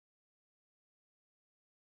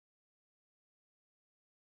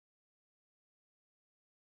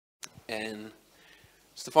And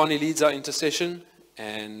Stefanie leads our intercession,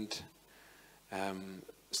 and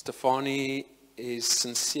Stefanie is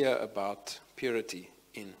sincere about purity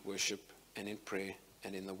in worship and in prayer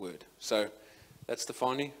and in the word. So that's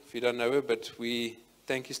Stefanie, if you don't know her, but we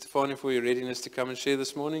thank you, Stefanie, for your readiness to come and share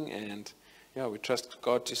this morning, and yeah, we trust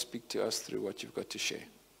God to speak to us through what you've got to share.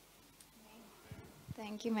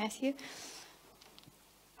 Thank you, Matthew.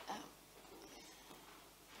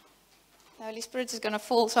 The Holy Spirit is going to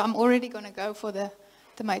fall, so I'm already going to go for the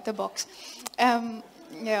tomato box.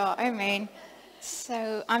 Yeah, amen.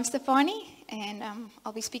 So I'm Stefanie, and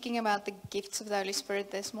I'll be speaking about the gifts of the Holy Spirit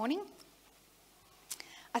this morning.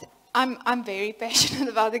 I'm very passionate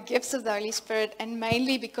about the gifts of the Holy Spirit, and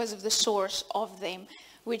mainly because of the source of them,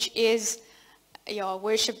 which is,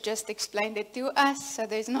 worship just explained it to us, so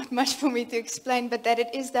there's not much for me to explain, but that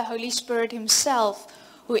it is the Holy Spirit himself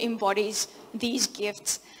who embodies these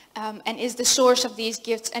gifts. And is the source of these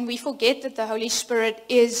gifts. And we forget that the Holy Spirit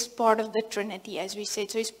is part of the Trinity, as we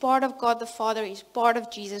said. So he's part of God the Father, he's part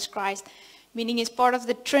of Jesus Christ, meaning he's part of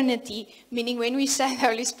the Trinity, meaning when we say the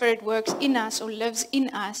Holy Spirit works in us or lives in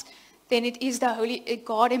us, then it is the Holy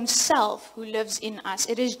God himself who lives in us.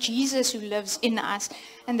 It is Jesus who lives in us.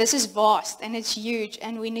 And this is vast and it's huge.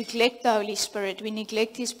 And we neglect the Holy Spirit. We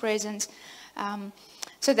neglect his presence.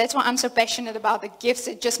 So that's why I'm so passionate about the gifts.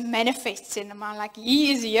 It just manifests in them. I'm like,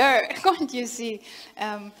 he is here. Can't you see?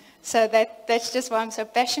 So that's just why I'm so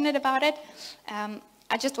passionate about it.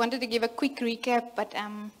 I just wanted to give a quick recap, but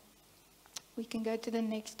we can go to the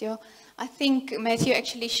next deal. I think Matthew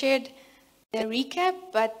actually shared the recap,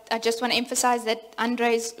 but I just want to emphasize that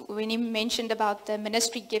Andres, when he mentioned about the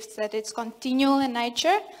ministry gifts, that it's continual in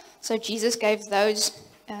nature. So Jesus gave those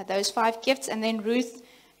 5 gifts, and then Ruth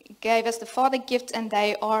gave us the Father gifts, and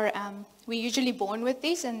they are, we're usually born with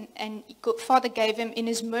these, and Father gave him in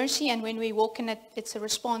his mercy, and when we walk in it, it's a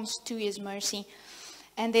response to his mercy.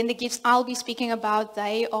 And then the gifts I'll be speaking about,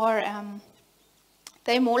 they're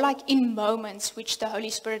more like in moments which the Holy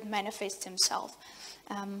Spirit manifests himself.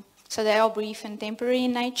 So they are brief and temporary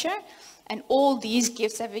in nature, and all these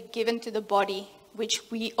gifts have been given to the body, which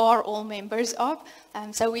we are all members of,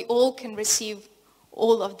 so we all can receive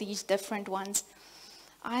all of these different ones.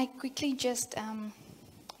 I quickly just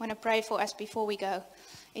want to pray for us before we go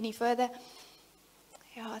any further.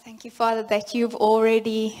 Yeah, thank you, Father, that you've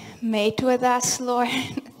already met with us, Lord.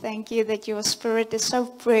 Thank you that your Spirit is so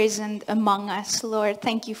present among us, Lord.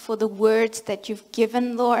 Thank you for the words that you've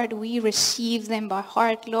given, Lord. We receive them by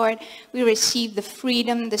heart, Lord. We receive the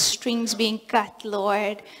freedom, the strings being cut,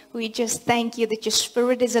 Lord. We just thank you that your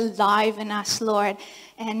Spirit is alive in us, Lord.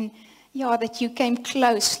 And that you came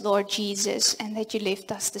close, Lord Jesus, and that you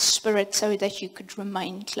left us the Spirit so that you could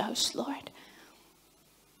remain close, Lord.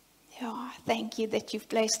 Thank you that you've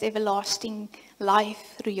placed everlasting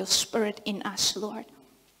life through your Spirit in us, Lord.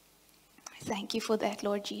 Thank you for that,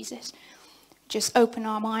 Lord Jesus. Just open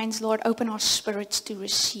our minds, Lord. Open our spirits to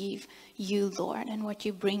receive you, Lord, and what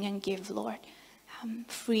you bring and give, Lord,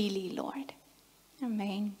 freely, Lord.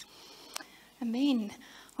 Amen. Amen.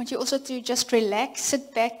 I want you also to just relax,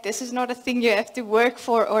 sit back. This is not a thing you have to work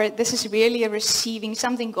for, or this is really a receiving,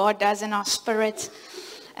 something God does in our spirits.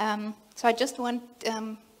 So I just want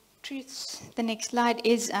truths. The next slide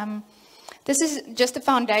is, this is just a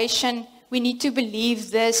foundation. We need to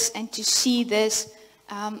believe this and to see this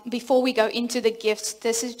before we go into the gifts.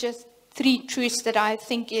 This is just 3 truths that I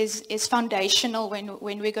think is foundational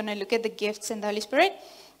when we're going to look at the gifts and the Holy Spirit.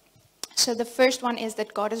 So the first one is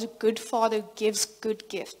that God is a good Father who gives good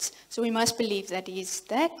gifts. So we must believe that he is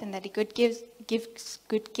that and that he gives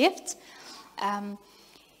good gifts.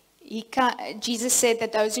 Jesus said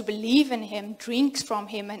that those who believe in him drinks from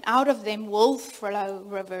him, and out of them will flow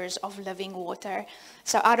rivers of living water.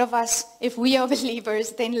 So out of us, if we are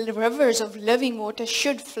believers, then the rivers of living water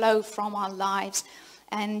should flow from our lives.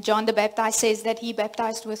 And John the Baptist says that he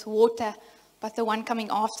baptized with water, but the one coming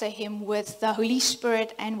after him with the Holy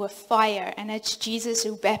Spirit and with fire. And it's Jesus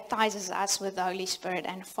who baptizes us with the Holy Spirit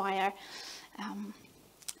and fire.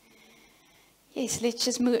 Yes, let's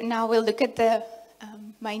just move. Now we'll look at the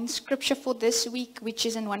main scripture for this week, which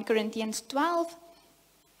is in 1 Corinthians 12.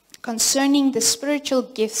 Concerning the spiritual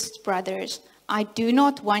gifts, brothers, I do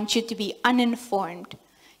not want you to be uninformed.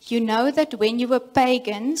 You know that when you were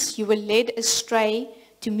pagans, you were led astray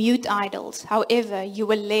to mute idols. However, you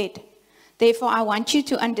were led. Therefore, I want you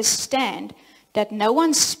to understand that no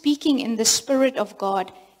one speaking in the Spirit of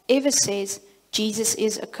God ever says Jesus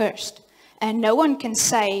is accursed. And no one can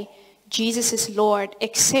say Jesus is Lord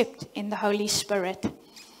except in the Holy Spirit.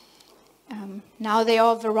 Now there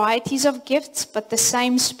are varieties of gifts, but the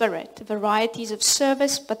same Spirit. Varieties of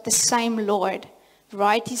service, but the same Lord.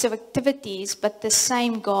 varieties of activities, but the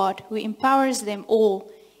same God who empowers them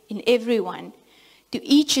all in everyone. To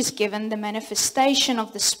each is given the manifestation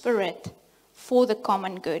of the Spirit for the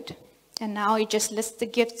common good. And now he just lists the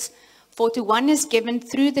gifts. For to one is given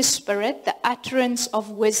through the Spirit the utterance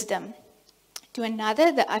of wisdom, to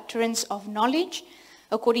another the utterance of knowledge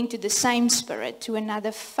according to the same Spirit, to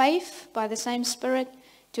another faith by the same Spirit,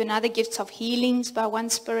 to another gifts of healings by one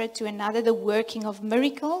Spirit, to another the working of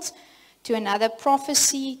miracles, to another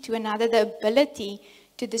prophecy, to another the ability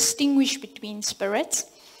to distinguish between spirits,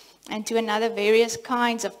 and to another various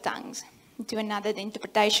kinds of tongues, and to another the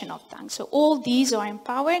interpretation of tongues. So all these are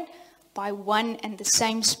empowered by one and the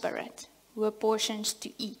same Spirit, who apportions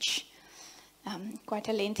to each. Quite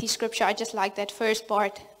a lengthy scripture. I just like that first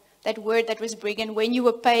part, that word that was bringing. When you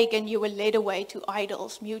were pagan, you were led away to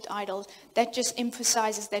idols, mute idols. That just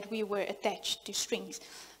emphasizes that we were attached to strings.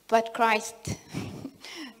 But Christ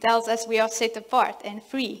tells us we are set apart and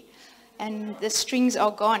free. And the strings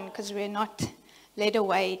are gone because we're not led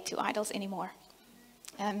away to idols anymore.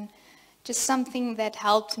 Just something that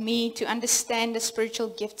helped me to understand the spiritual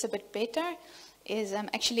gifts a bit better is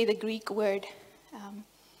actually the Greek word,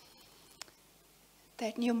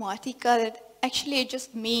 that pneumatica, that actually it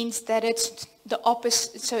just means that it's the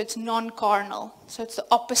opposite, so it's non-carnal. So it's the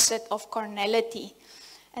opposite of carnality.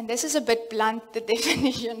 And this is a bit blunt, the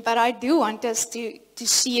definition, but I do want us to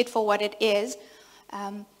see it for what it is,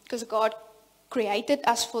 because God created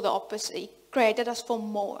us for the opposite. He created us for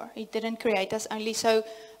more. He didn't create us only. So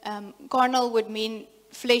carnal would mean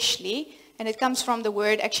fleshly, and it comes from the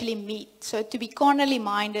word actually meat. So to be carnally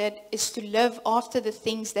minded is to live after the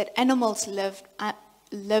things that animals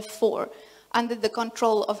live for, under the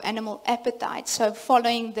control of animal appetites. So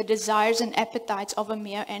following the desires and appetites of a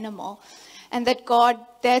mere animal. And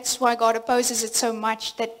that's why God opposes it so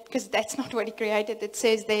much, because that's not what he created. It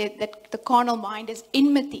says there that the carnal mind is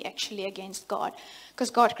enmity actually against God, because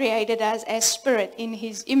God created us as spirit in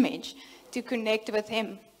his image to connect with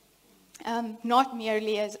him. Not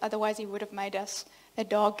merely as, otherwise he would have made us a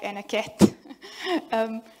dog and a cat.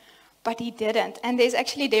 But he didn't. And there's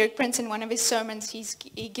actually Derek Prince in one of his sermons,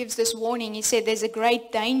 he gives this warning. He said there's a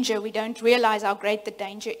great danger. We don't realize how great the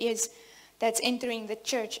danger is that's entering the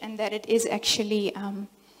church, and that it is actually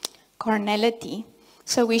carnality.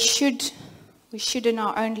 So we should in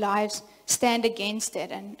our own lives stand against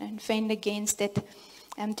it and fend against it,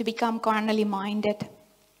 to become carnally minded.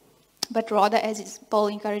 But rather, as Paul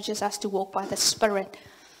encourages us to walk by the Spirit.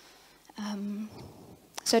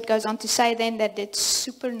 So it goes on to say then that it's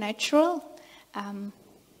supernatural,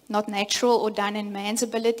 not natural or done in man's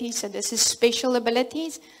ability. So this is special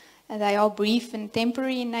abilities. They are brief and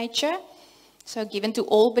temporary in nature. So given to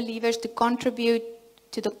all believers to contribute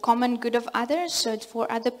to the common good of others. So it's for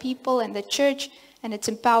other people and the church. And it's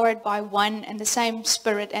empowered by one and the same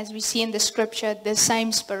Spirit. As we see in the scripture, the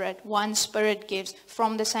same Spirit. One Spirit gives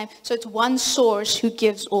from the same. So it's one source who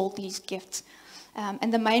gives all these gifts.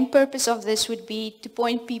 And the main purpose of this would be to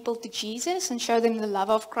point people to Jesus and show them the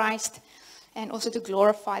love of Christ, and also to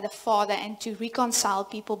glorify the Father and to reconcile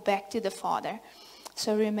people back to the Father.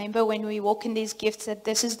 So remember, when we walk in these gifts, that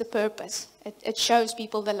this is the purpose. It shows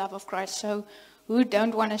people the love of Christ. So who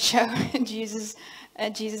don't want to show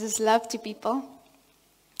Jesus' love to people?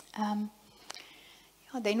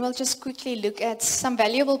 Then we'll just quickly look at some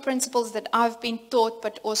valuable principles that I've been taught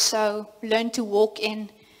but also learned to walk in.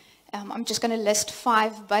 I'm just going to list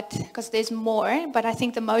 5, but because there's more, but I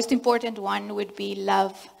think the most important one would be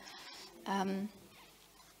love.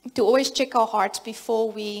 To always check our hearts before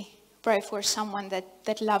we pray for someone,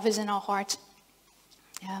 that love is in our hearts.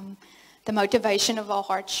 The motivation of our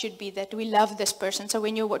hearts should be that we love this person. So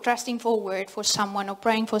when you're trusting for a word for someone or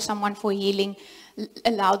praying for someone for healing,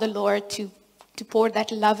 allow the Lord to pour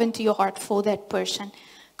that love into your heart for that person,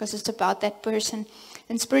 because it's about that person.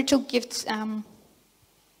 And spiritual gifts,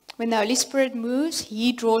 when the Holy Spirit moves,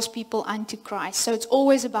 he draws people unto Christ. So it's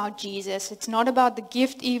always about Jesus. It's not about the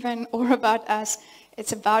gift even or about us.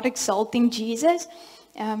 It's about exalting Jesus.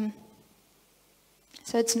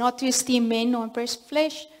 So it's not to esteem men or impress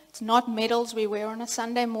flesh. It's not medals we wear on a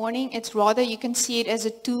Sunday morning. It's rather, you can see it as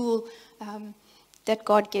a tool that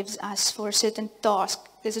God gives us for a certain task.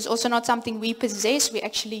 This is also not something we possess. We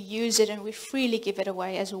actually use it and we freely give it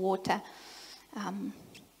away as water.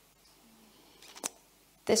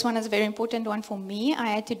 This one is a very important one for me. I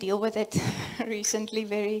had to deal with it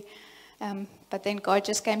recently but then God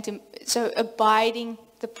just came to me. So abiding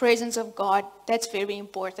the presence of God, that's very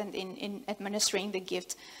important in administering the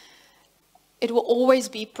gift. It will always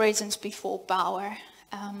be presence before power.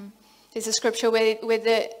 There's a scripture where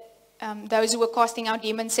the those who were casting out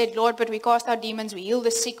demons said, Lord, but we cast out demons, we healed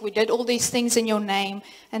the sick, we did all these things in your name.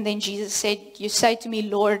 And then Jesus said, you say to me,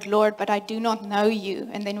 Lord, Lord, but I do not know you.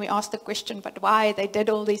 And then we asked the question, but why they did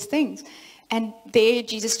all these things? And there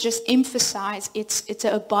Jesus just emphasized, it's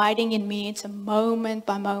a abiding in me, it's a moment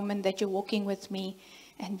by moment that you're walking with me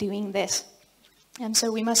and doing this. And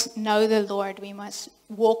so we must know the Lord, we must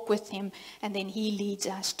walk with him, and then he leads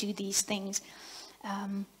us to these things.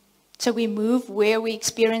 So we move where we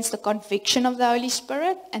experience the conviction of the Holy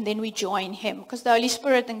Spirit, and then we join him. Because the Holy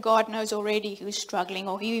Spirit and God knows already who's struggling,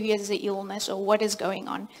 or who has the illness, or what is going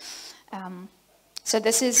on. So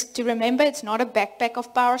this is to remember, it's not a backpack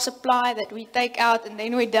of power supply that we take out and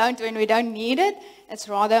then we don't when we don't need it. It's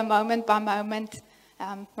rather a moment by moment.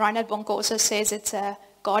 Reinhard Bonke also says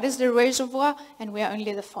God is the reservoir and we are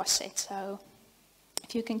only the faucet. So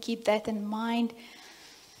if you can keep that in mind.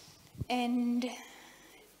 And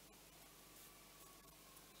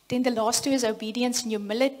then the last two is obedience and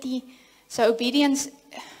humility. So obedience,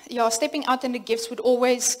 stepping out in the gifts would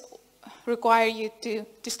always require you to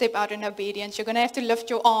step out in obedience. You're going to have to lift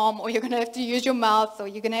your arm, or you're going to have to use your mouth, or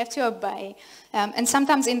you're going to have to obey. And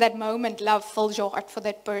sometimes in that moment, love fills your heart for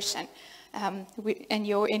that person. And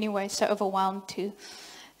you're anyway so overwhelmed too.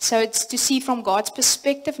 So it's to see from God's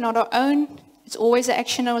perspective, not our own. It's always an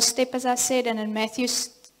action or a step, as I said. And in Matthew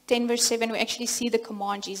 10 verse 7, we actually see the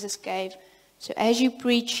command Jesus gave. So as you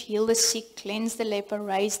preach, heal the sick, cleanse the leper,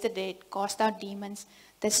 raise the dead, cast out demons.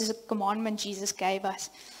 This is a commandment Jesus gave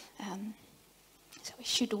us. So we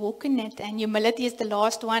should walk in it. And humility is the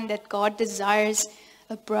last one, that God desires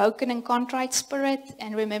a broken and contrite spirit.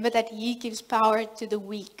 And remember that he gives power to the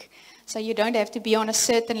weak. So you don't have to be on a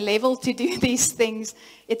certain level to do these things.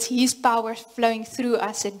 It's his power flowing through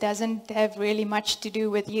us. It doesn't have really much to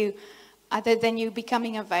do with you, other than you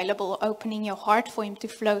becoming available, opening your heart for him to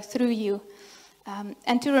flow through you.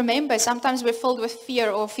 And to remember, sometimes we're filled with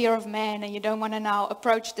fear or fear of man, and you don't want to now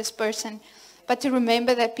approach this person. But to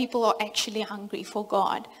remember that people are actually hungry for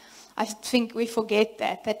God. I think we forget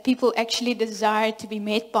that people actually desire to be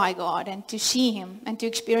met by God and to see him and to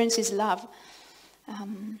experience his love.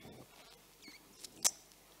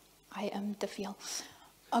 I am the feel.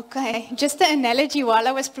 Okay, just an analogy while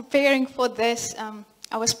I was preparing for this.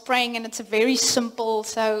 I was praying, and it's a very simple,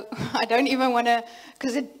 so I don't even want to,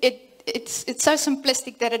 because it's so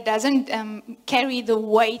simplistic that it doesn't carry the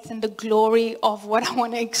weight and the glory of what I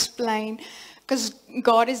want to explain. Because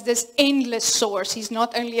God is this endless source. He's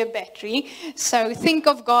not only a battery. So think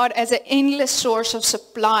of God as an endless source of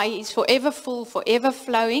supply. He's forever full, forever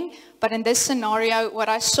flowing. But in this scenario, what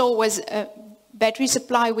I saw was a battery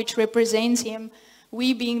supply which represents him,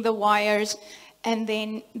 we being the wires, and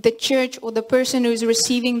then the church or the person who's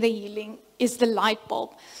receiving the healing is the light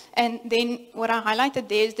bulb. And then what I highlighted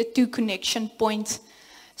there is the two connection points.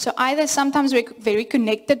 So either sometimes we're very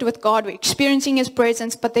connected with God, we're experiencing his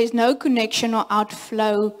presence, but there's no connection or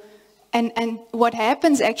outflow. And what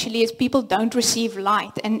happens actually is people don't receive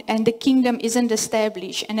light, and the kingdom isn't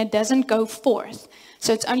established, and it doesn't go forth.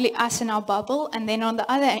 So it's only us in our bubble, and then on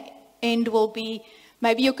the other end will be,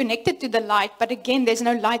 maybe you're connected to the light, but again, there's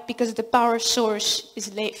no light because the power source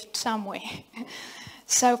is left somewhere.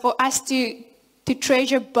 So for us to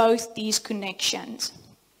treasure both these connections,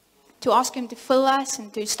 to ask him to fill us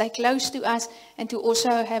and to stay close to us, and to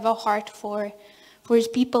also have a heart for his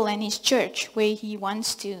people and his church, where he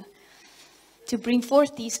wants to bring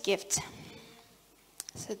forth these gifts.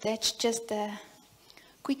 So that's just a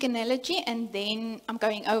quick analogy, and then I'm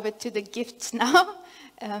going over to the gifts now.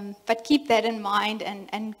 But keep that in mind,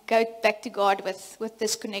 and go back to God with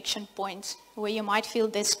this connection points where you might feel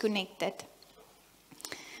disconnected.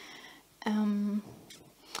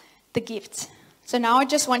 The gifts. So now I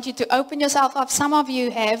just want you to open yourself up. Some of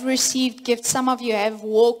you have received gifts. Some of you have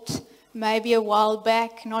walked maybe a while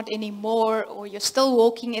back, not anymore, or you're still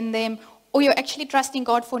walking in them, or you're actually trusting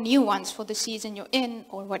God for new ones for the season you're in,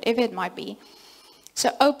 or whatever it might be.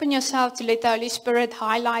 So open yourself to let the Holy Spirit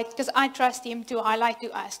highlight, because I trust him to highlight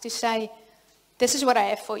to us, to say, this is what I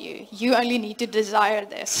have for you. You only need to desire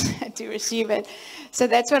this to receive it. So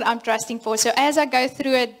that's what I'm trusting for. So as I go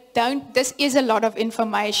through it, this is a lot of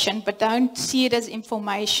information, but don't see it as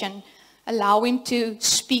information. Allow him to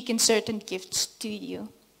speak in certain gifts to you.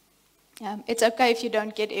 It's okay if you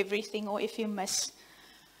don't get everything, or if you miss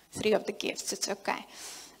 3 of the gifts, it's okay.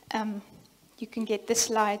 You can get the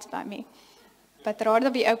slides by me, but rather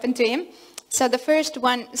be open to him. So the first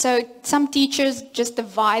one, so some teachers just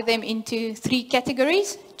divide them into 3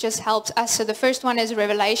 categories, just helps us. So the first one is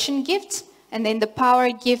revelation gifts, and then the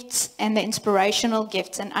power gifts, and the inspirational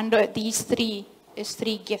gifts. And under these 3 is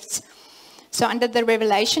 3 gifts. So under the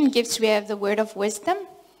revelation gifts, we have the word of wisdom,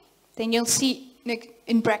 then you'll see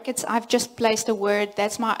in brackets, I've just placed a word.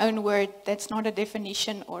 That's my own word. That's not a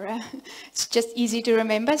definition it's just easy to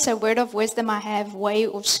remember. So word of wisdom, I have way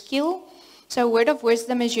or skill. So word of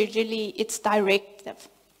wisdom is usually, it's directive.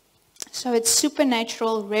 So it's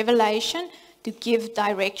supernatural revelation to give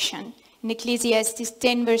direction. In Ecclesiastes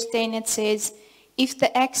 10 verse 10 it says, if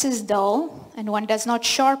the axe is dull and one does not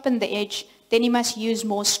sharpen the edge, then he must use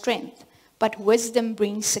more strength. But wisdom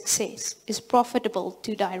brings success, is profitable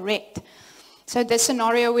to direct. So this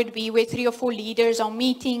scenario would be where 3 or 4 leaders are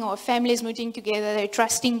meeting or families meeting together. They're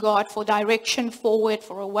trusting God for direction forward,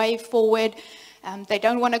 for a way forward. They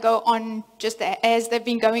don't want to go on just as they've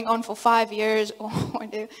been going on for 5 years or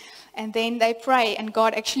whatever. And then they pray, and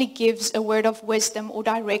God actually gives a word of wisdom or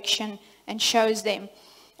direction and shows them.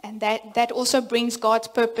 And that also brings God's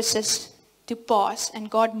purposes to pass, and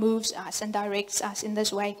God moves us and directs us in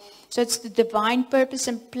this way. So it's the divine purpose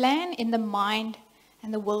and plan in the mind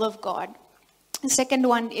and the will of God. The second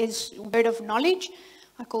one is word of knowledge.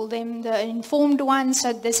 I call them the informed ones.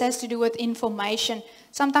 So this has to do with information.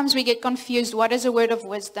 Sometimes we get confused. What is a word of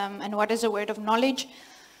wisdom and what is a word of knowledge?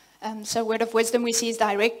 So word of wisdom we see is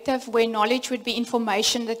directive, where knowledge would be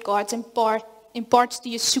information that God imparts to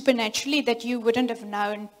you supernaturally that you wouldn't have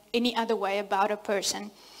known any other way about a person.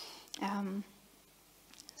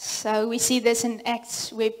 So we see this in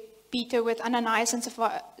Acts where Peter with Ananias and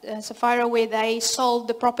Sapphira, where they sold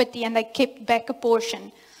the property and they kept back a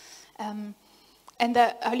portion. And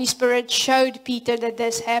the Holy Spirit showed Peter that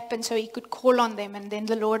this happened so he could call on them, and then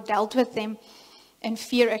the Lord dealt with them, and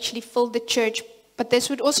fear actually filled the church. But this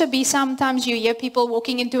would also be sometimes you hear people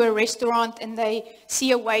walking into a restaurant and they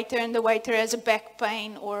see a waiter and the waiter has a back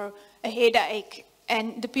pain or a headache,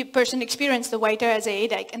 and the person experienced the waiter has a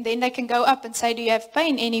headache, and then they can go up and say, do you have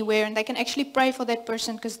pain anywhere? And they can actually pray for that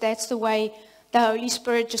person, because that's the way the Holy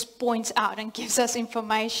Spirit just points out and gives us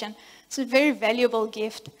information. It's a very valuable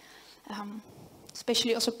gift,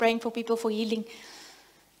 especially also praying for people for healing.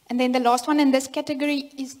 And then the last one in this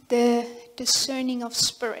category is the discerning of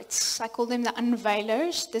spirits. I call them the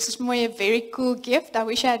unveilers. This is more a very cool gift. I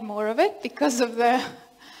wish I had more of it because of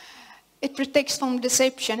it protects from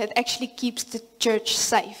deception. It actually keeps the church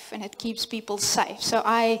safe and it keeps people safe. So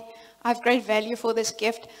I have great value for this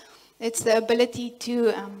gift. It's the ability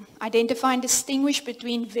to identify and distinguish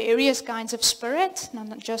between various kinds of spirits,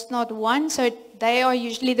 not one. So they are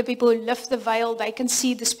usually the people who lift the veil. They can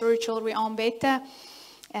see the spiritual realm better.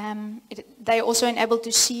 They also enable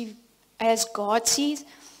to see as God sees,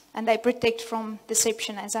 and they protect from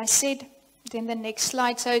deception, as I said. Then the next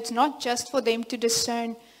slide. So it's not just for them to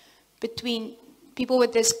discern between people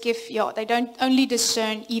with this gift. They don't only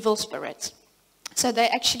discern evil spirits. So they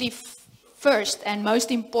actually first and most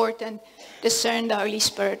important discern the Holy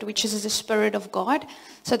Spirit, which is the Spirit of God.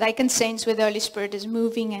 So they can sense where the Holy Spirit is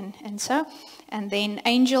moving and so. And then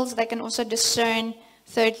angels, they can also discern.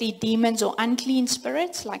 Thirdly, demons or unclean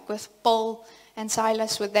spirits, like with Paul and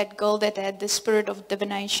Silas with that girl that had the spirit of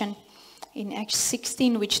divination in Acts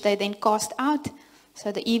 16, which they then cast out.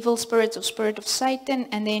 So the evil spirits or spirit of Satan,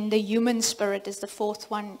 and then the human spirit is the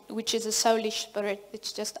fourth one, which is a soulish spirit.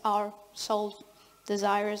 It's just our soul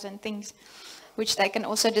desires and things, which they can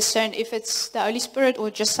also discern if it's the Holy Spirit or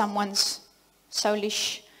just someone's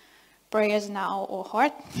soulish prayers now or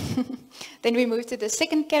heart. Then we move to the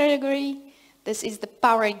second category. This is the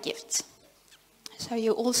power gifts. So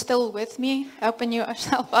you're all still with me? Open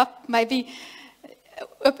yourself up. Maybe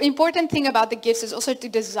an important thing about the gifts is also to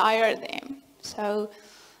desire them. So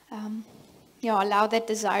allow that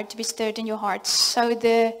desire to be stirred in your heart. So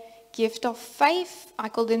the gift of faith, I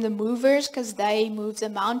call them the movers because they move the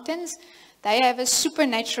mountains. They have a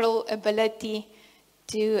supernatural ability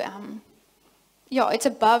to, it's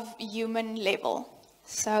above human level.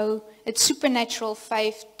 So it's supernatural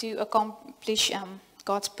faith to accomplish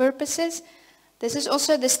God's purposes. This is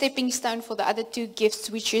also the stepping stone for the other two gifts,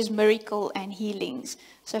 which is miracle and healings.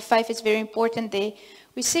 So faith is very important there.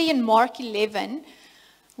 We see in Mark 11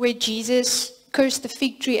 where Jesus cursed the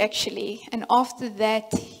fig tree actually. And after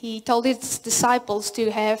that, he told his disciples to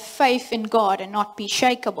have faith in God and not be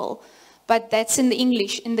shakeable. But that's in the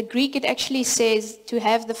English. In the Greek, it actually says to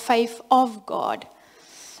have the faith of God.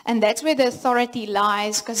 And that's where the authority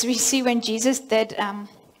lies, because we see when Jesus did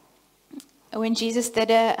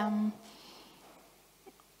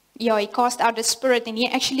he cast out a spirit, and he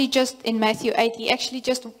actually just, in Matthew 8, he actually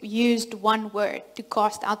just used one word to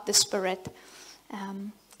cast out the spirit.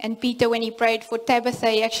 And Peter, when he prayed for Tabitha,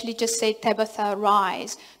 he actually just said, Tabitha,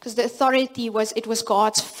 rise. Because the authority it was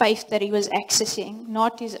God's faith that he was accessing,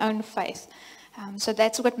 not his own faith. So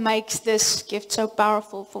that's what makes this gift so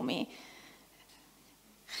powerful for me.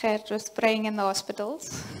 Gert was praying in the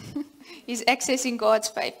hospitals. He's accessing God's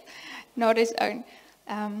faith, not his own.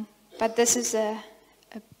 But this is a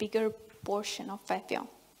bigger portion of faith, yeah.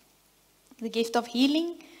 The gift of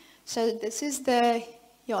healing. So this is the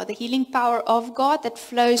healing power of God that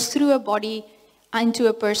flows through a body into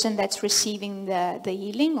a person that's receiving the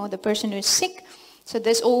healing, or the person who is sick. So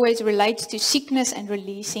this always relates to sickness and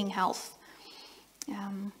releasing health.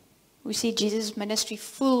 We see Jesus' ministry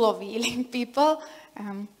full of healing people,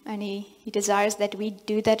 and he desires that we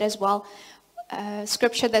do that as well.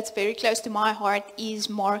 Scripture that's very close to my heart is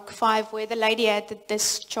Mark 5, where the lady had the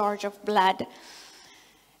discharge of blood.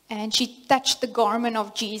 And she touched the garment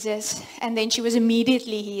of Jesus, and then she was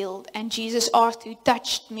immediately healed. And Jesus asked, "Who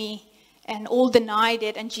touched me?" And all denied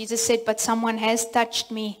it. And Jesus said, "But someone has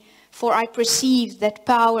touched me, for I perceive that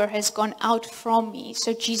power has gone out from me."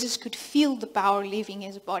 So Jesus could feel the power leaving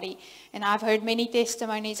his body. And I've heard many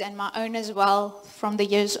testimonies, and my own as well, from the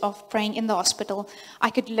years of praying in the hospital. I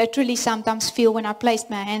could literally sometimes feel when I placed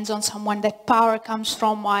my hands on someone that power comes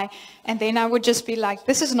from and then I would just be like,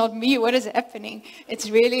 this is not me, what is happening? It's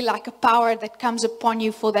really like a power that comes upon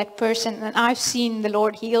you for that person. And I've seen the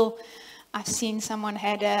Lord heal. I've seen someone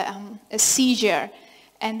had a seizure,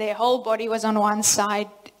 and their whole body was on one side,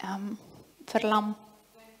 verlam,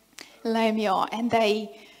 lame, yeah, and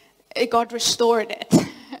it got restored.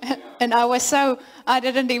 And I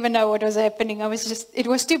didn't even know what was happening. It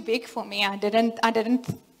was too big for me. I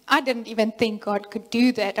didn't even think God could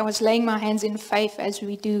do that. I was laying my hands in faith, as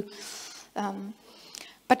we do.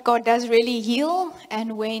 But God does really heal,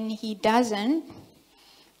 and when he doesn't,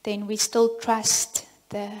 then we still trust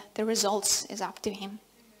the results is up to him.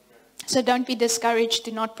 So don't be discouraged.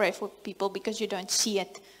 Do not pray for people because you don't see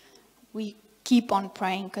it. We keep on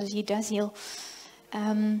praying because he does heal.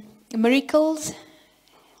 Miracles.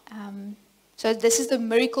 So this is the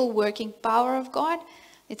miracle working power of God.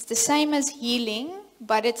 It's the same as healing,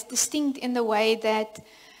 but it's distinct in the way that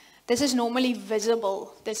this is normally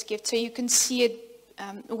visible, this gift. So you can see it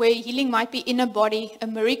where healing might be in a body. A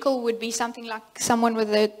miracle would be something like someone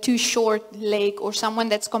with a too short leg, or someone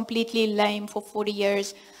that's completely lame for 40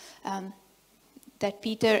 years, that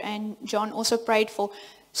Peter and John also prayed for.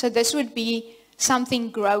 So this would be something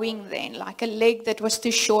growing then, like a leg that was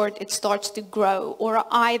too short, it starts to grow, or an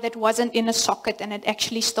eye that wasn't in a socket and it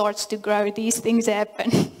actually starts to grow. These things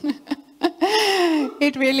happen.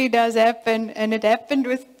 It really does happen, and it happened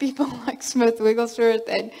with people like Smith Wigglesworth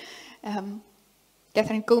and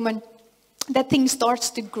Catherine Kuhlman. That thing starts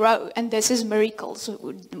to grow, and this is miracles,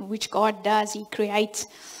 which God does. He creates,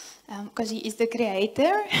 because he is the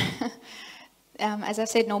creator. As I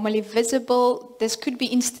said, normally visible. This could be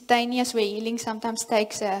instantaneous, where healing sometimes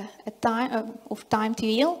takes a time to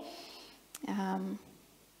heal.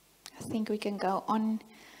 I think we can go on.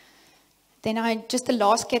 Then just the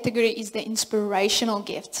last category is the inspirational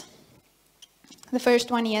gift. The first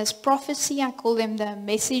one here is prophecy. I call them the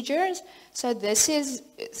messengers. So this is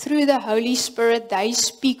through the Holy Spirit, they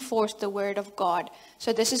speak forth the word of God.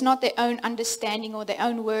 So this is not their own understanding or their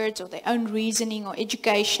own words or their own reasoning or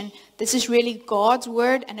education. This is really God's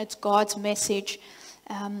word, and it's God's message.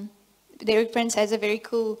 Derek Prince has a very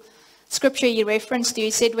cool scripture he referenced to.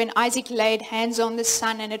 He said when Isaac laid hands on the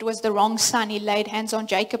son and it was the wrong son, he laid hands on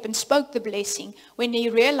Jacob and spoke the blessing. When he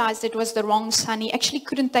realized it was the wrong son, he actually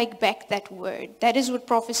couldn't take back that word. That is what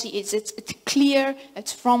prophecy is. It's clear,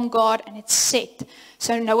 it's from God, and it's set.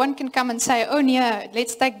 So no one can come and say, oh yeah,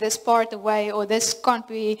 let's take this part away, or this can't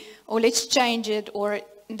be, or let's change it, or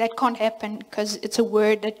that can't happen, because it's a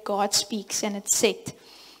word that God speaks and it's set.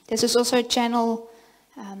 This is also a channel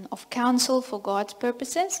of counsel for God's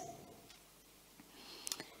purposes.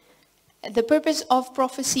 The purpose of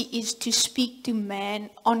prophecy is to speak to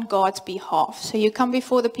man on God's behalf. So you come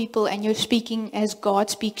before the people and you're speaking as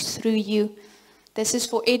God speaks through you. This is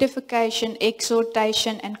for edification,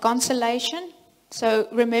 exhortation, and consolation. So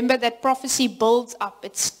remember that prophecy builds up,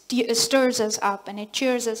 it stirs us up, and it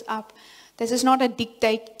cheers us up. This is not a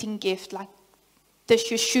dictating gift like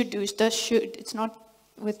this you should do, this should. It's not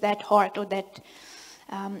with that heart or that.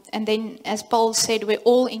 And then, as Paul said, we're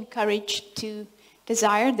all encouraged to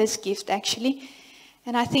desire this gift, actually.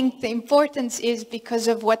 And I think the importance is because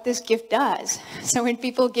of what this gift does. So when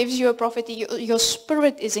people gives you a prophecy, your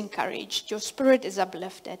spirit is encouraged, your spirit is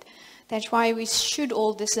uplifted. That's why we should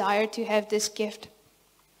all desire to have this gift.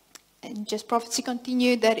 And just prophecy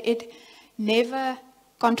continue that it never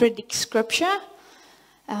contradicts scripture.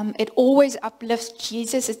 It always uplifts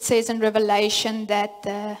Jesus. It says in Revelation that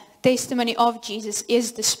the testimony of Jesus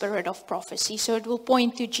is the spirit of prophecy. So it will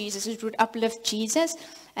point to Jesus. It would uplift Jesus,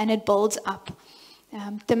 and it builds up.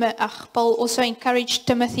 Paul also encouraged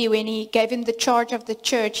Timothy when he gave him the charge of the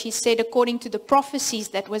church. He said, according to the prophecies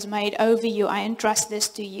that was made over you, I entrust this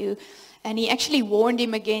to you. And he actually warned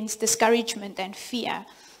him against discouragement and fear.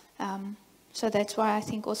 So that's why I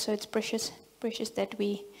think also it's precious that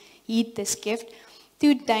we heed this gift.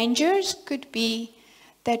 2 dangers could be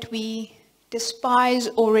that we despise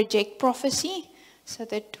or reject prophecy, so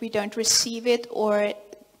that we don't receive it, or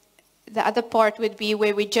the other part would be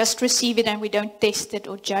where we just receive it and we don't test it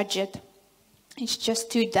or judge it. It's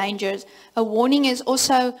just 2 dangers. A warning is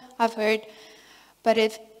also, I've heard, but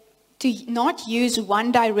if to not use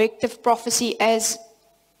one directive prophecy as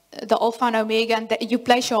the Alpha and Omega, and that you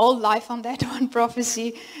place your whole life on that one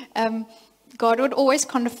prophecy. God would always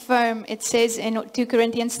confirm. It says in 2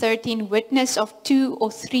 Corinthians 13, witness of 2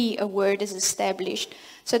 or 3 a word is established.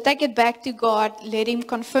 So take it back to God, let him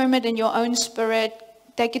confirm it in your own spirit,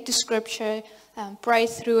 take it to scripture, pray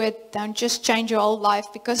through it. Don't just change your whole life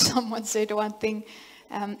because someone said one thing.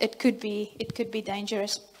 It could be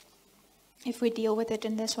dangerous if we deal with it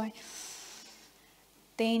in this way.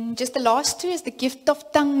 Then just the last 2 is the gift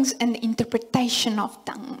of tongues and the interpretation of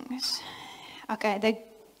tongues. Okay,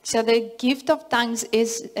 so the gift of tongues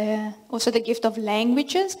is also the gift of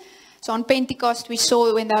languages. So on Pentecost we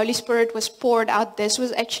saw when the Holy Spirit was poured out, this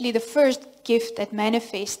was actually the first gift that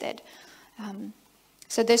manifested.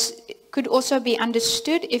 So this could also be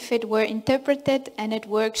understood if it were interpreted, and it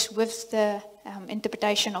works with the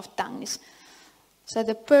interpretation of tongues. So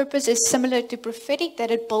the purpose is similar to prophetic,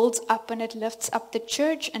 that it builds up and it lifts up the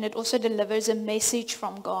church, and it also delivers a message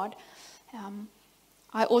from God.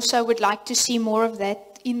 I also would like to see more of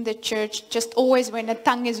that in the church. Just always when a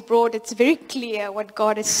tongue is brought, it's very clear what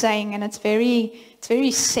God is saying, and it's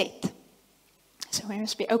very set. So we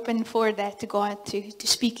must be open for that, to God to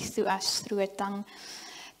speak to us through a tongue.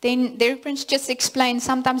 Then Derek Prince just explained,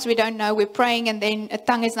 sometimes we don't know, we're praying and then a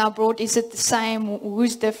tongue is now brought. Is it the same?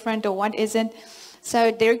 Who's different or what isn't?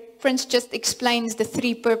 So Derek Prince just explains the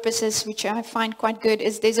 3 purposes, which I find quite good.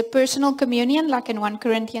 Is there's a personal communion, like in 1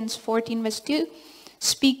 Corinthians 14 verse 2.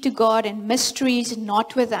 Speak to God in mysteries,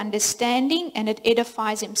 not with understanding, and it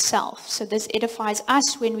edifies himself. So this edifies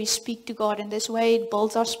us when we speak to God in this way. It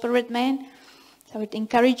builds our spirit man. So I would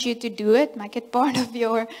encourage you to do it. Make it part of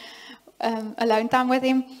your alone time with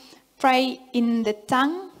him. Pray in the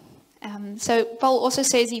tongue. So Paul also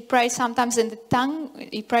says he prays sometimes in the tongue.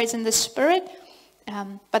 He prays in the spirit.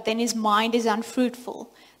 But then his mind is unfruitful.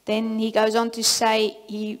 Then he goes on to say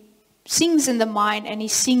he sings in the mind and he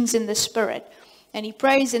sings in the spirit. And he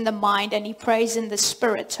prays in the mind and he prays in the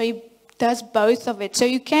spirit. So he does both of it. So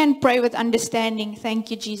you can pray with understanding,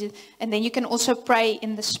 thank you Jesus. And then you can also pray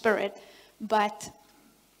in the spirit. But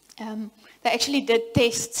they actually did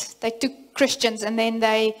tests. They took Christians and then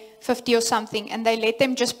 50 or something, and they let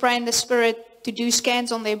them just pray in the spirit to do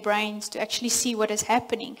scans on their brains to actually see what is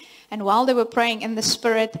happening. And while they were praying in the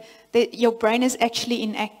spirit, your brain is actually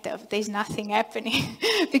inactive. There's nothing happening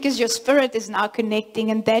because your spirit is now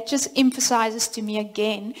connecting. And that just emphasizes to me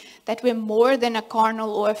again that we're more than a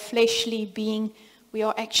carnal or a fleshly being. We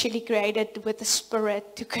are actually created with the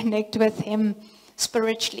spirit to connect with him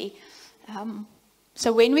spiritually.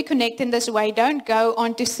 So when we connect in this way, don't go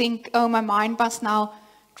on to think, oh, my mind must now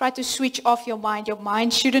try to switch off your mind. Your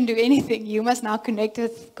mind shouldn't do anything. You must now connect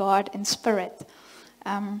with God in spirit.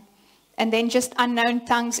 And then just unknown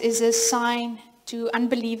tongues is a sign to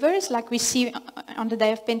unbelievers, like we see on the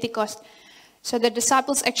day of Pentecost. So the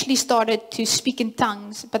disciples actually started to speak in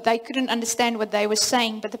tongues, but they couldn't understand what they were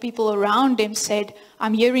saying. But the people around them said,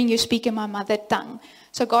 I'm hearing you speak in my mother tongue.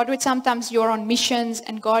 So God would sometimes, you're on missions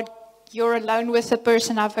and God, you're alone with a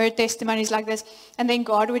person. I've heard testimonies like this. And then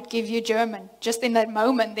God would give you German just in that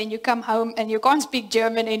moment. Then you come home and you can't speak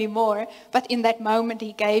German anymore. But in that moment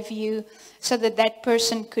he gave you so that that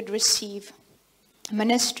person could receive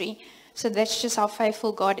ministry. So that's just how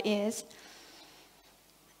faithful God is.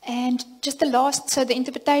 And just the last, so the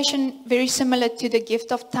interpretation, very similar to the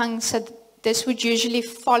gift of tongues. So this would usually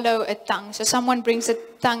follow a tongue. So someone brings a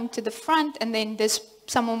tongue to the front and then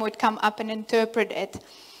someone would come up and interpret it.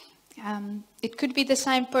 It could be the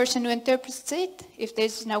same person who interprets it. If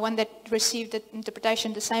there's no one that received the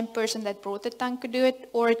interpretation, the same person that brought the tongue could do it,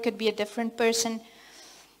 or it could be a different person.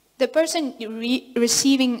 The person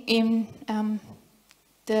receiving in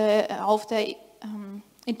the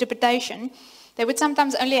interpretation, they would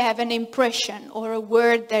sometimes only have an impression or a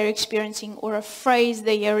word they're experiencing or a phrase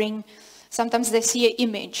they're hearing. Sometimes they see an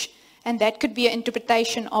image, and that could be an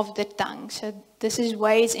interpretation of the tongue. So this is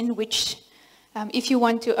ways in which if you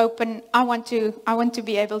want to open, I want to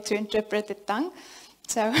be able to interpret the tongue.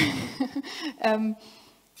 So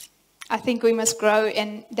I think we must grow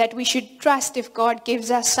in that we should trust if God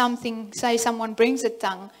gives us something, say someone brings a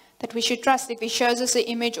tongue, that we should trust if he shows us an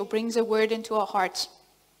image or brings a word into our hearts,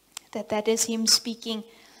 that is him speaking,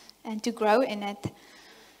 and to grow in it.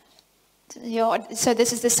 So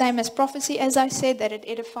this is the same as prophecy, as I said, that it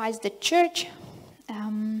edifies the church.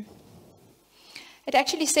 It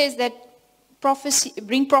actually says that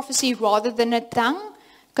bring prophecy rather than a tongue,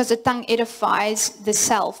 because a tongue edifies the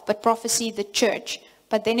self, but prophecy the church.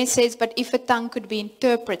 But then it says, but if a tongue could be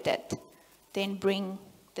interpreted, then bring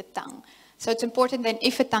the tongue. So it's important then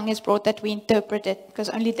if a tongue is brought that we interpret it, because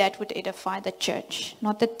only that would edify the church,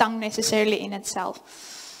 not the tongue necessarily in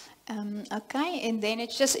itself. Okay, and then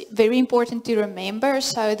it's just very important to remember,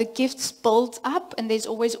 so the gifts build up and there's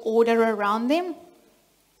always order around them.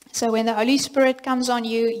 So when the Holy Spirit comes on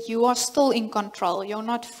you, you are still in control. You're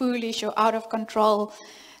not foolish or out of control.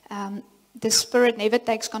 The Spirit never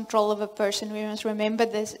takes control of a person. We must remember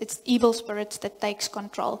this. It's evil spirits that takes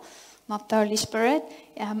control, not the Holy Spirit.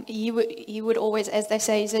 He would always, as they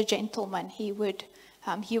say, he's a gentleman. He would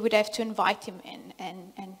have to invite him in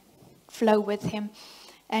and flow with him.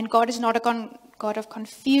 And God is not a God of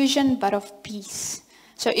confusion, but of peace.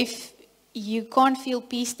 So if you can't feel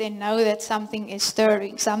peace, then know that something is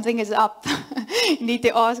stirring, something is up. You need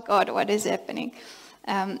to ask God what is happening.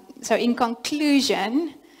 So in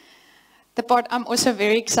conclusion, the part I'm also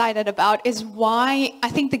very excited about is why I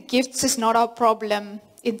think the gifts is not our problem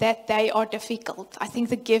in that they are difficult. I think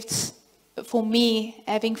the gifts, for me,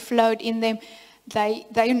 having flowed in them, they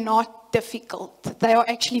are not difficult. They are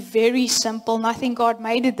actually very simple. And I think God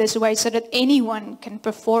made it this way so that anyone can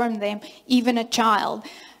perform them, even a child.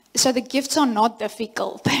 So the gifts are not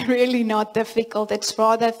difficult. They're really not difficult. It's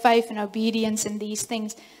rather faith and obedience and these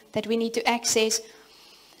things that we need to access.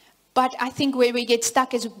 But I think where we get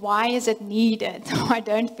stuck is, why is it needed? I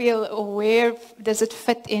don't feel, or where does it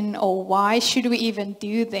fit in, or why should we even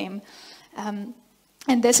do them?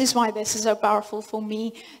 And this is why this is so powerful for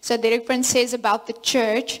me. So Derek Prince says about the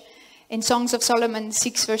church, in Songs of Solomon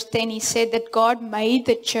 6 verse 10, he said that God made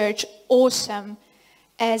the church awesome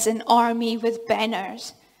as an army with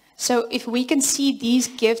banners. So if we can see these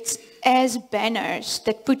gifts as banners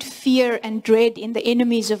that put fear and dread in the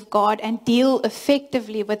enemies of God and deal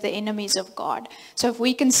effectively with the enemies of God. So if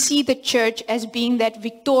we can see the church as being that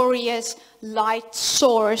victorious light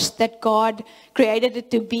source that God created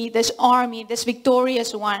it to be, this army, this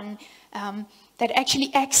victorious one, that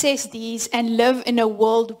actually access these and live in a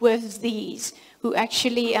world with these, who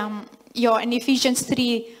actually, in Ephesians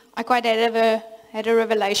 3, I quite had a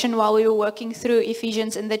revelation while we were working through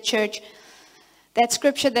Ephesians in the church. That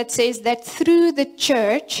scripture that says that through the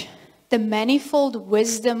church, the manifold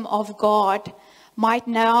wisdom of God might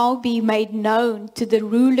now be made known to the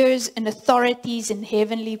rulers and authorities in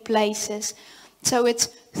heavenly places. So it's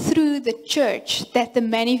through the church that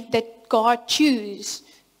that God chooses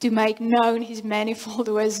to make known his manifold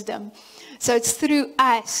wisdom. So it's through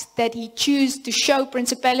us that he chooses to show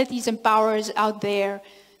principalities and powers out there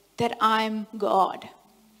that I'm God.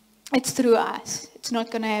 It's through us. It's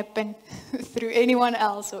not going to happen through anyone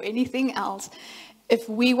else or anything else. If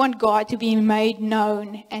we want God to be made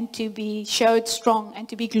known and to be showed strong and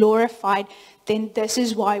to be glorified, then this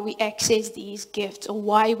is why we access these gifts, or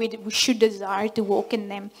why we should desire to walk in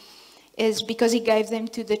them, is because he gave them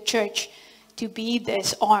to the church to be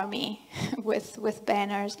this army with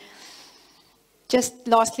banners. Just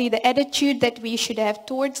lastly, the attitude that we should have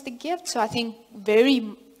towards the gift. So I think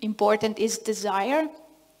very important is desire.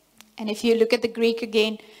 And if you look at the Greek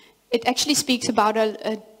again, it actually speaks about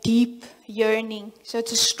a deep yearning. So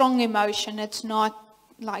it's a strong emotion. It's not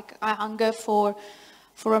like I hunger for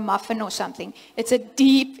a muffin or something. It's a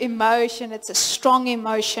deep emotion. It's a strong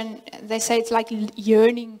emotion. They say it's like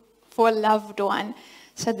yearning for a loved one.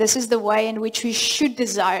 So this is the way in which we should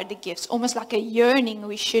desire the gifts, almost like a yearning.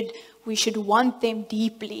 We should want them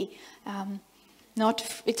deeply.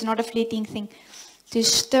 It's not a fleeting thing. To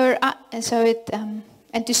stir up,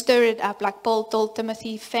 and to stir it up, like Paul told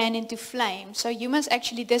Timothy, fan into flame. So you must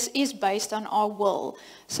actually, this is based on our will.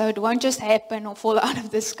 So it won't just happen or fall out of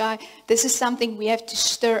the sky. This is something we have to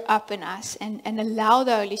stir up in us and allow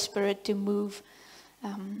the Holy Spirit to move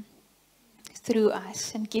through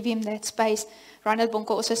us and give him that space. Reinhard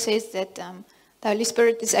Bonke also says that the Holy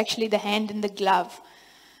Spirit is actually the hand in the glove.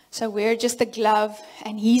 So we're just the glove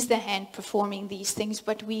and he's the hand performing these things,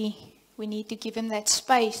 but we need to give him that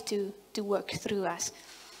space to work through us.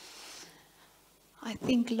 I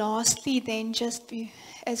think lastly then,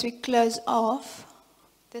 as we close off,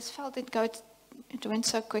 this felt it went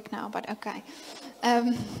so quick now, but okay.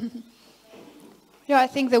 I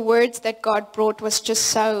think the words that God brought was just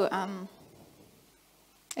so,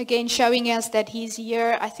 again showing us that he's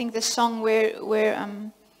here. I think the song where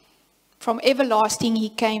from everlasting he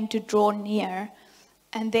came to draw near,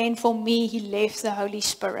 and then for me he left the Holy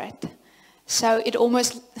Spirit. So it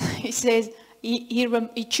almost, he says,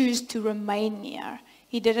 he chose to remain near.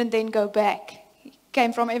 He didn't then go back. He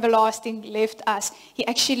came from everlasting, left us. He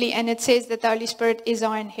actually, and it says that the Holy Spirit is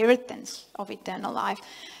our inheritance of eternal life.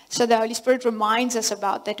 So the Holy Spirit reminds us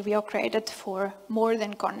about that we are created for more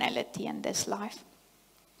than carnality in this life.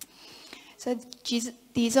 So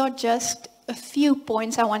these are just a few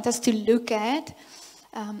points I want us to look at.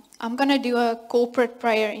 I'm going to do a corporate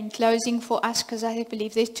prayer in closing for us, because I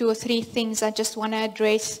believe there's 2 or 3 things I just want to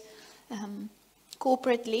address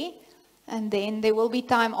corporately. And then there will be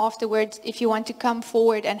time afterwards. If you want to come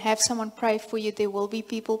forward and have someone pray for you, there will be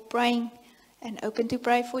people praying and open to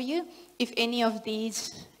pray for you. If any of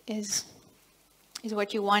these is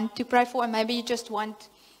what you want to pray for, and maybe you just want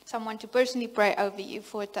someone to personally pray over you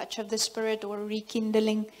for a touch of the Spirit or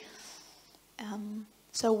rekindling.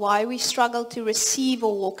 So why we struggle to receive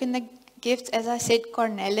or walk in the gifts, as I said,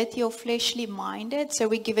 carnality or fleshly minded. So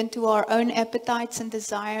we're given to our own appetites and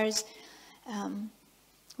desires.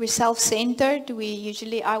 We're self-centered. We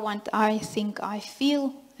usually, I think, I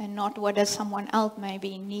feel, and not what does someone else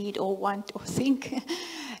maybe need or want or think.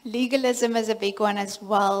 Legalism is a big one as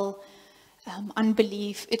well.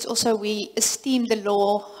 Unbelief. It's also we esteem the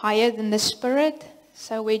law higher than the Spirit.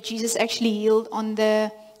 So where Jesus actually healed on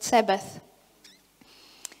the Sabbath.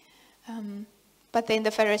 But then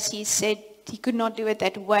the Pharisees said he could not do it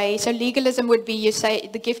that way. So legalism would be, you say,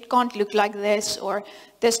 the gift can't look like this, or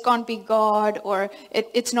this can't be God, or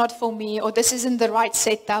it's not for me, or this isn't the right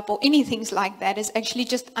setup, or anything like that. It's actually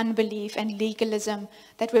just unbelief and legalism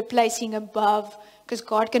that we're placing above, because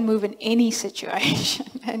God can move in any situation,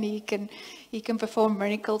 and He can perform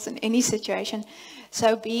miracles in any situation.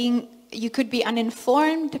 So you could be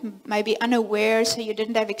uninformed, maybe unaware, so you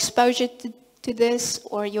didn't have exposure to this,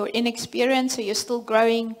 or you're inexperienced, so you're still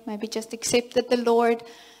growing, maybe just accepted the Lord,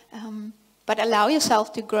 but allow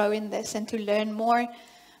yourself to grow in this and to learn more.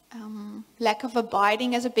 Lack of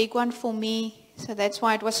abiding is a big one for me, so that's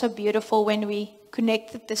why it was so beautiful when we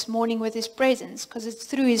connected this morning with His presence, because it's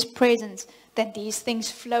through His presence that these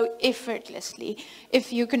things flow effortlessly.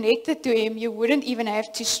 If you connected to Him, you wouldn't even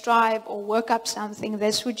have to strive or work up something.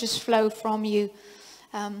 This would just flow from you.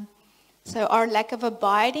 So our lack of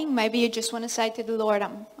abiding, maybe you just want to say to the Lord,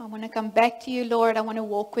 I want to come back to you, Lord. I want to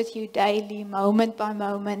walk with you daily, moment by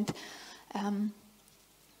moment.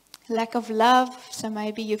 Lack of love, so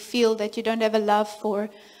maybe you feel that you don't have a love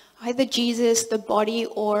for either Jesus, the body,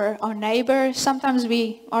 or our neighbor. Sometimes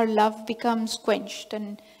our love becomes quenched,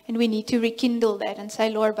 and we need to rekindle that and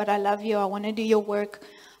say, Lord, but I love you. I want to do your work.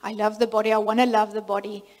 I love the body. I want to love the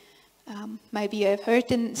body. Maybe you have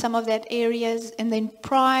hurt in some of that areas, and then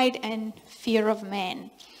pride and fear of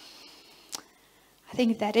man. I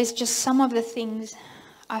think that is just some of the things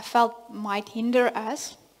I felt might hinder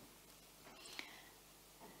us.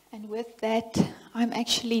 And with that, I'm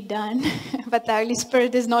actually done. But the Holy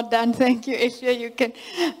Spirit is not done. Thank you, Esha.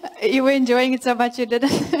 You were enjoying it so much you didn't.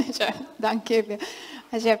 Thank you.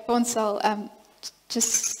 As jy vir ons sal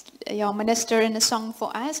just minister in a song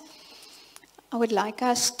for us. I would like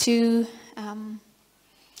us to,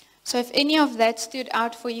 so if any of that stood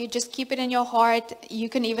out for you, just keep it in your heart. You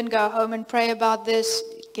can even go home and pray about this,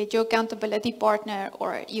 get your accountability partner,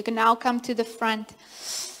 or you can now come to the front.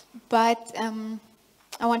 But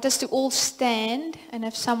I want us to all stand, and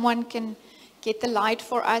if someone can get the light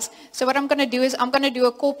for us. So what I'm going to do is I'm going to do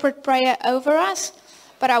a corporate prayer over us,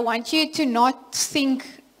 but I want you to not think,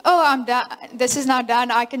 oh, I'm done. This is now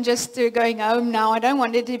done. I can just going home now. I don't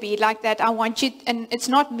want it to be like that. I want you, and it's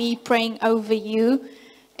not me praying over you.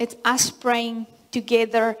 It's us praying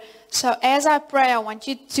together. So as I pray, I want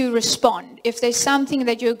you to respond. If there's something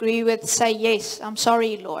that you agree with, say, yes, I'm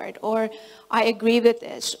sorry, Lord, or I agree with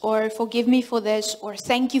this, or forgive me for this, or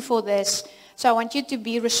thank you for this. So I want you to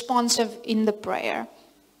be responsive in the prayer.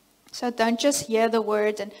 So don't just hear the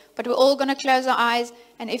words, but we're all going to close our eyes.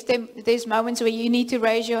 And if there's moments where you need to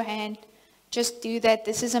raise your hand, just do that.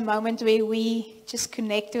 This is a moment where we just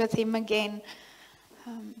connect with Him again.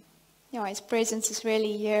 His presence is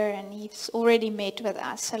really here, and He's already met with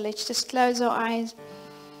us. So let's just close our eyes.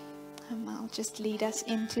 I'll just lead us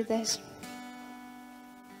into this.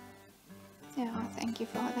 Thank you,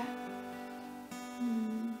 Father.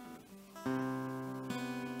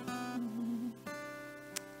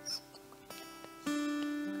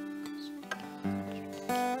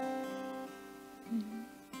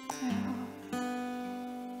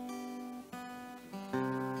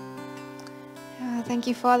 Thank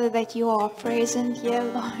you, Father, that you are present here,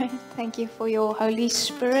 Lord. Thank you for your Holy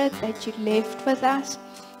Spirit that you left with us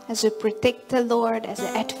as a protector, Lord, as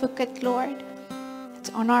an advocate, Lord. That's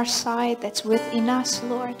on our side, that's within us,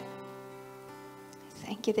 Lord.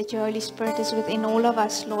 Thank you that your Holy Spirit is within all of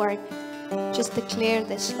us, Lord. Just declare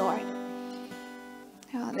this, Lord.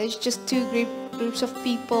 There's just two groups of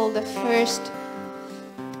people. The first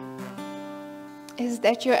is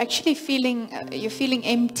that you're actually feeling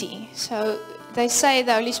empty. So they say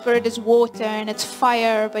the Holy Spirit is water and it's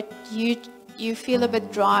fire, but you feel a bit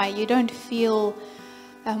dry. You don't feel.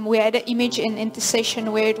 We had an image in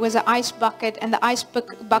intercession where it was an ice bucket, and the ice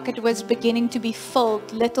bucket was beginning to be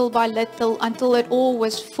filled little by little until it all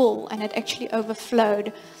was full and it actually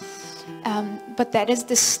overflowed. But that is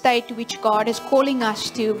the state which God is calling us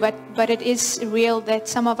to. But it is real that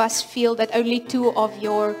some of us feel that only 2 of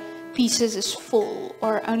your pieces is full,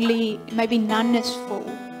 or only maybe none is full.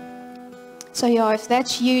 So yeah, if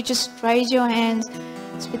that's you, just raise your hands.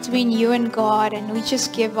 It's between you and God, and we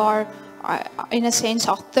just give our in a sense,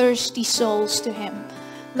 our thirsty souls to Him.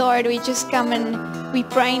 Lord, we just come and we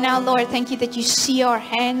pray now, Lord. Thank you that you see our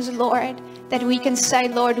hands, Lord, that we can say,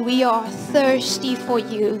 Lord, we are thirsty for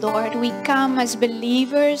you, Lord. We come as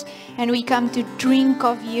believers and we come to drink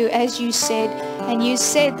of you, as you said. And you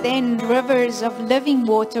said then rivers of living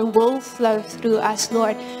water will flow through us,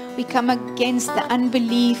 Lord. We come against the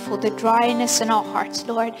unbelief or the dryness in our hearts,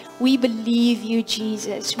 Lord. We believe you,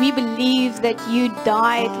 Jesus. We believe that you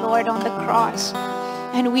died, Lord, on the cross.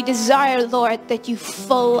 And we desire, Lord, that you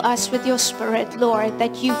fill us with your Spirit, Lord.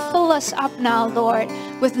 That you fill us up now, Lord,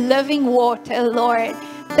 with living water, Lord.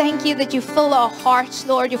 Thank you that you fill our hearts,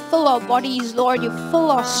 Lord. You fill our bodies, Lord. You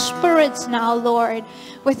fill our spirits now, Lord,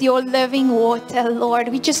 with your living water, Lord.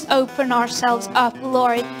 We just open ourselves up,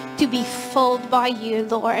 Lord, to be filled by you,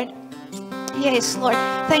 Lord. Yes, Lord.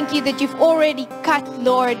 Thank you that you've already cut,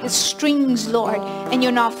 Lord, the strings, Lord, and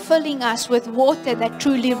you're now filling us with water that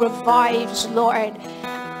truly revives, Lord.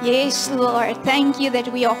 Yes, Lord. Thank you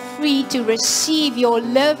that we are free to receive your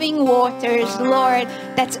living waters, Lord.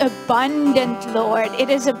 That's abundant, Lord. It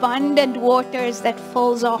is abundant waters that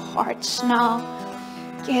fills our hearts now.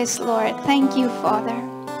 Yes, Lord. Thank you, Father,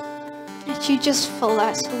 that you just fill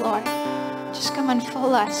us, Lord. Just come and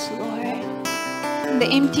fill us, Lord. In the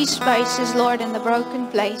empty spaces, Lord, in the broken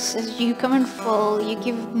places, you come and fill. You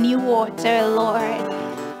give new water, Lord.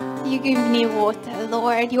 You give new water,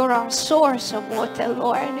 Lord. You're our source of water,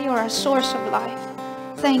 Lord. You're our source of life.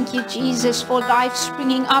 Thank you, Jesus, for life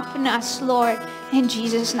springing up in us, Lord. In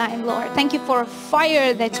Jesus' name, Lord. Thank you for a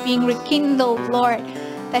fire that's being rekindled, Lord,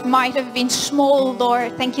 that might have been small,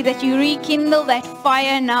 Lord. Thank you that you rekindle that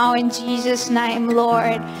fire now in Jesus' name,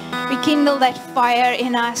 Lord. Rekindle that fire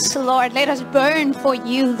in us, Lord. Let us burn for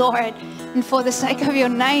you, Lord, and for the sake of your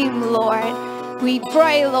name, Lord. We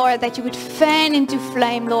pray, Lord, that you would fan into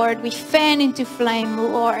flame, Lord. We fan into flame,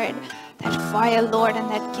 Lord, that fire, Lord, and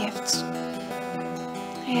that gift.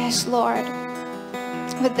 Yes, Lord.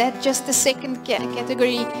 But that's just the second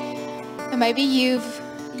category. Maybe you've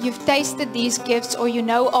tasted these gifts, or you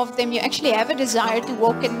know of them. You actually have a desire to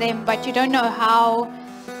walk in them, but you don't know how.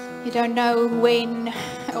 You don't know when.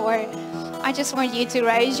 Or I just want you to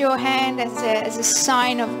raise your hand as a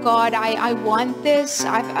sign of God. I want this.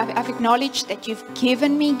 I've acknowledged that you've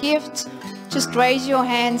given me gifts. Just raise your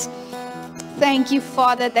hands. Thank you,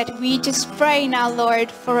 Father, that we just pray now,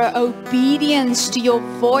 Lord, for obedience to your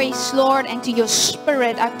voice, Lord, and to your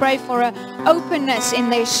Spirit. I pray for an openness in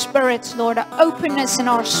their spirits, Lord, an openness in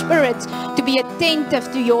our spirits to be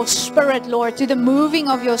attentive to your Spirit, Lord, to the moving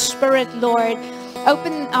of your Spirit, Lord.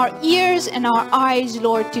 Open our ears and our eyes,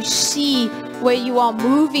 Lord, to see where you are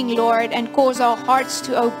moving, Lord, and cause our hearts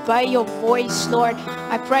to obey your voice, Lord.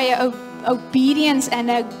 I pray obedience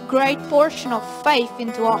and a great portion of faith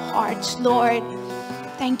into our hearts, Lord.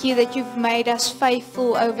 Thank you that you've made us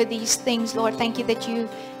faithful over these things, Lord. Thank you that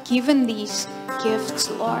you've given these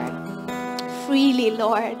gifts, Lord. Freely,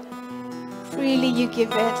 Lord. Freely you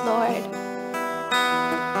give it, Lord.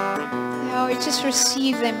 Oh, we just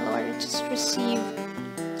receive them, Lord. Just receive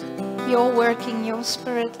your working, your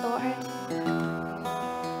Spirit, Lord.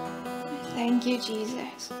 Thank you,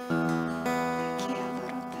 Jesus.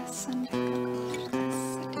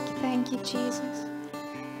 Thank you, Jesus.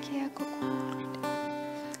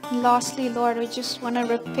 And lastly, Lord, we just want to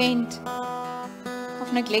repent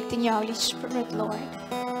of neglecting your Holy Spirit, Lord.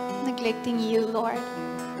 Neglecting you, Lord.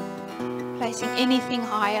 Placing anything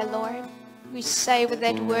higher, Lord. We say with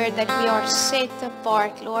that word that we are set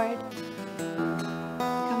apart, Lord.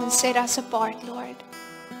 Come and set us apart, Lord.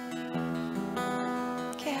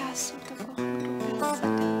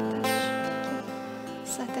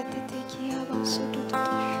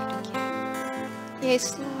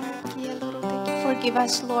 Yes, Lord. Kia loro te. Forgive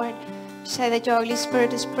us, Lord. Say that your Holy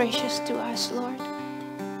Spirit is precious to us, Lord.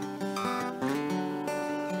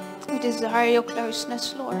 We desire your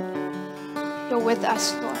closeness, Lord. You're with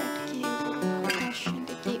us, Lord.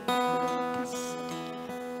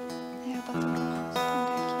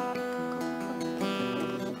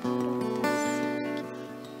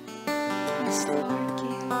 Yes, Lord.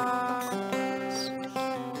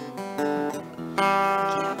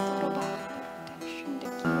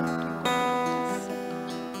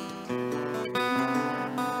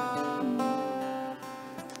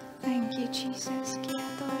 Thank you, Jesus.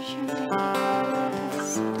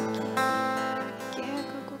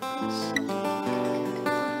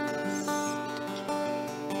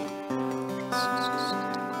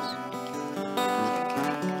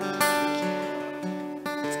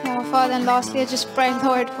 Now, Father, and lastly, I just pray,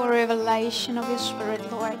 Lord, for revelation of your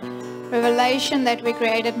Spirit, Lord. Revelation that we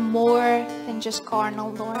created more than just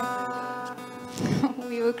carnal, Lord.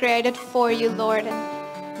 We were created for you, Lord,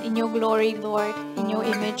 and in your glory, Lord, in your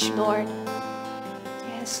image, Lord.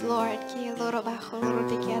 Yes, Lord.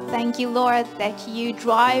 Thank you, Lord, that you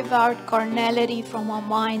drive out carnality from our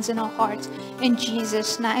minds and our hearts. In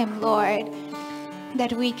Jesus' name, Lord.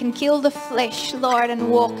 That we can kill the flesh, Lord, and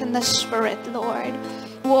walk in the Spirit, Lord.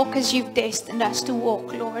 Walk as you've destined us to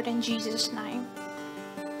walk, Lord, in Jesus' name.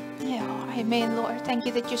 Yeah, amen, Lord. Thank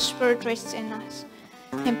you that your Spirit rests in us,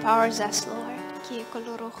 empowers us, Lord.